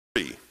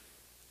3.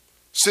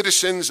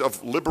 Citizens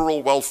of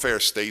liberal welfare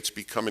states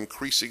become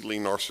increasingly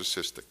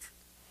narcissistic.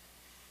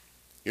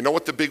 You know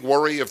what the big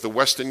worry of the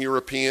Western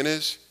European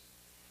is?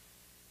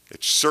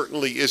 It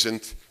certainly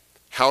isn't,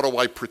 how do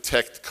I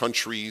protect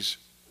countries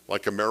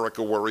like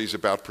America worries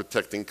about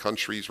protecting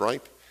countries,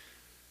 right?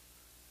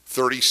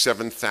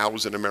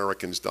 37,000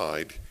 Americans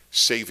died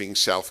saving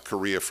South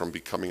Korea from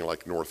becoming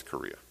like North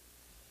Korea.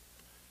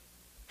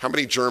 How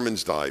many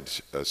Germans died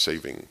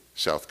saving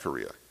South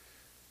Korea?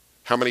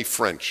 How many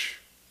French?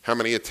 How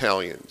many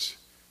Italians?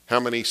 How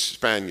many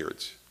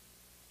Spaniards?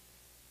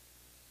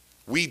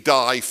 We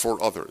die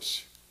for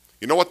others.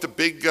 You know what the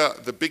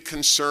big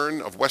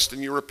concern of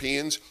Western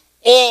Europeans?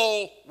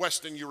 All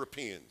Western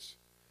Europeans.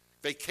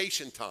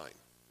 Vacation time.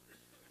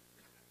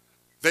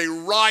 They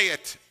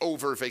riot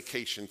over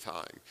vacation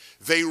time.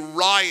 They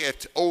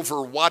riot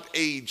over what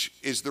age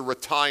is the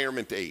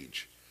retirement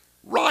age.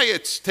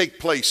 Riots take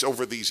place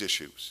over these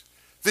issues.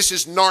 This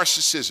is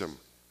narcissism.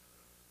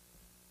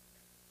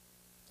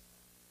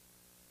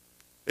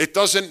 It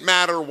doesn't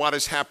matter what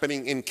is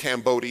happening in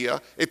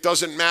Cambodia. It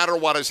doesn't matter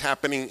what is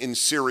happening in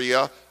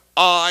Syria.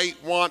 I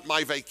want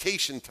my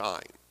vacation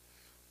time.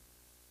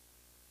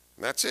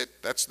 And that's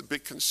it. That's the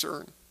big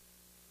concern.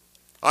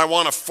 I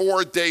want a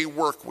 4-day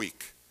work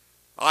week.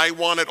 I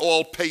want it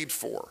all paid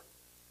for.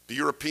 The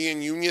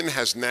European Union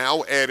has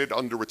now added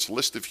under its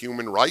list of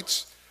human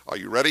rights, are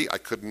you ready? I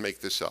couldn't make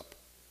this up.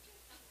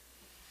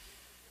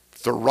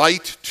 The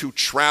right to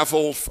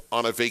travel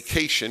on a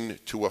vacation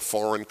to a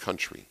foreign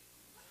country.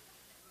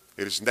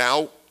 It is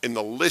now in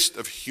the list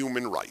of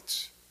human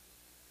rights.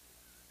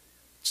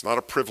 It's not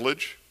a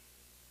privilege,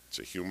 it's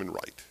a human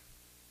right.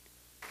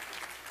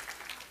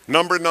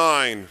 Number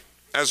 9,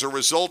 as a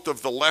result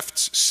of the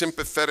left's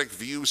sympathetic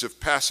views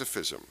of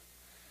pacifism,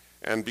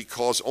 and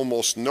because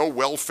almost no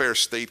welfare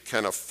state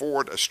can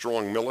afford a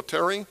strong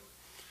military,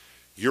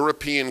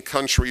 European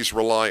countries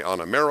rely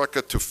on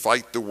America to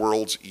fight the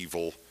world's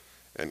evil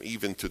and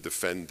even to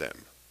defend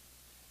them.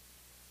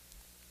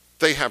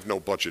 They have no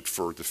budget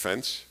for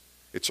defense.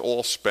 It's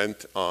all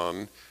spent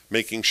on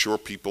making sure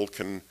people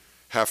can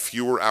have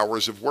fewer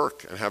hours of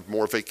work and have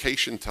more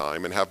vacation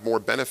time and have more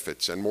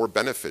benefits and more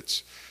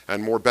benefits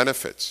and more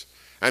benefits.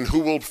 And who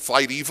will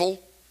fight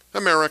evil?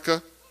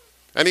 America.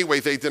 Anyway,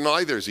 they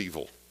deny there's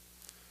evil.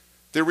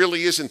 There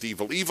really isn't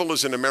evil. Evil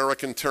is an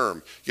American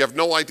term. You have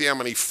no idea how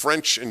many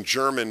French and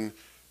German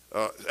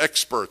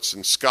experts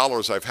and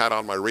scholars I've had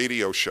on my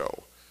radio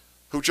show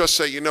who just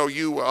say, you know,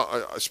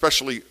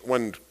 especially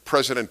when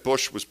President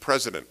Bush was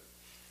president,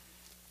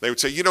 they would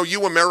say, you know,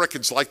 you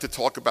Americans like to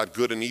talk about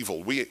good and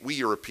evil. We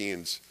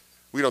Europeans,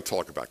 we don't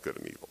talk about good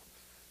and evil.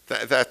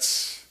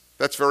 That's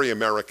very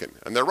American.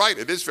 And they're right,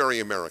 it is very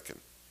American.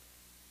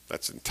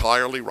 That's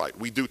entirely right.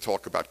 We do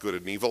talk about good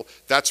and evil.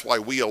 That's why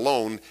we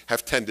alone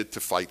have tended to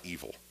fight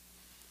evil,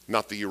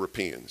 not the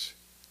Europeans.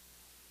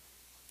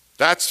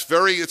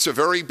 It's a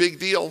very big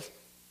deal.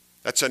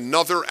 That's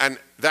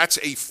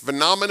a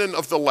phenomenon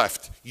of the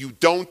left. You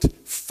don't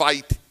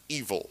fight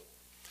evil.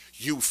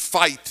 You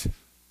fight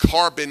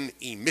carbon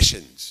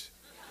emissions.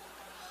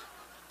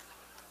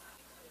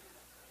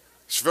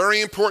 It's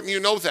very important you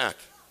know that.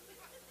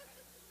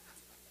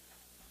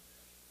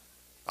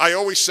 I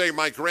always say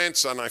my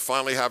grandson, I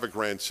finally have a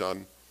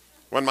grandson,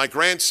 when my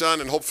grandson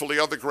and hopefully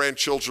other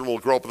grandchildren will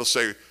grow up, they'll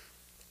say,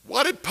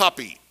 what did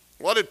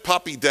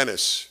Poppy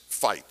Dennis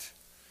fight?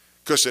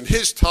 Because in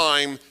his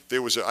time,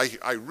 there was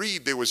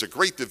a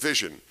great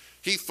division.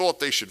 He thought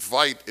they should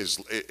fight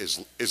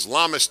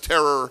Islamist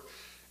terror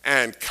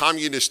and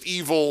communist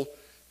evil,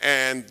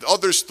 and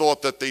others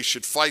thought that they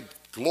should fight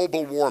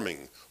global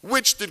warming.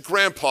 Which did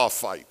Grandpa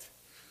fight?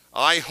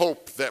 I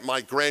hope that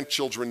my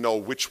grandchildren know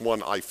which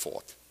one I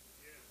fought.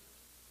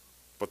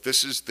 But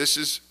this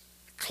is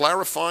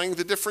clarifying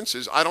the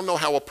differences. I don't know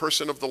how a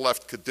person of the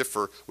left could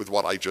differ with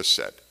what I just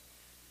said.